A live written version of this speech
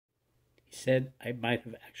He said I might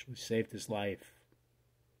have actually saved his life.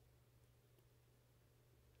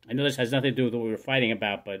 I know this has nothing to do with what we were fighting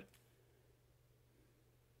about, but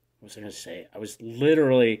what was I going to say? I was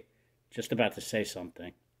literally just about to say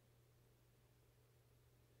something.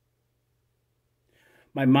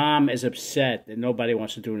 My mom is upset that nobody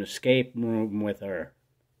wants to do an escape room with her.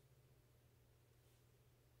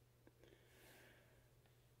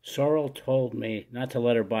 Sorrel told me not to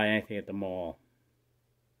let her buy anything at the mall.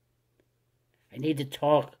 I need to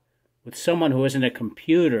talk with someone who isn't a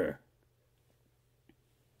computer.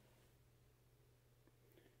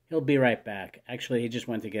 He'll be right back. Actually, he just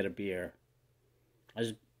went to get a beer. I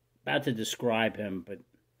was about to describe him, but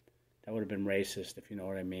that would have been racist, if you know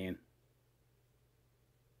what I mean.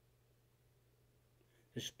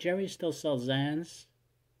 Does Jerry still sell Zans?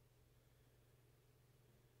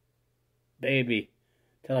 Baby,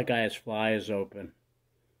 tell that guy his fly is open.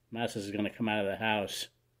 Masters is going to come out of the house.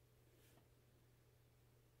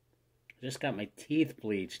 I just got my teeth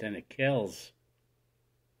bleached and it kills.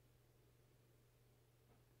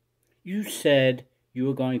 You said you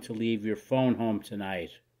were going to leave your phone home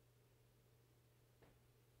tonight.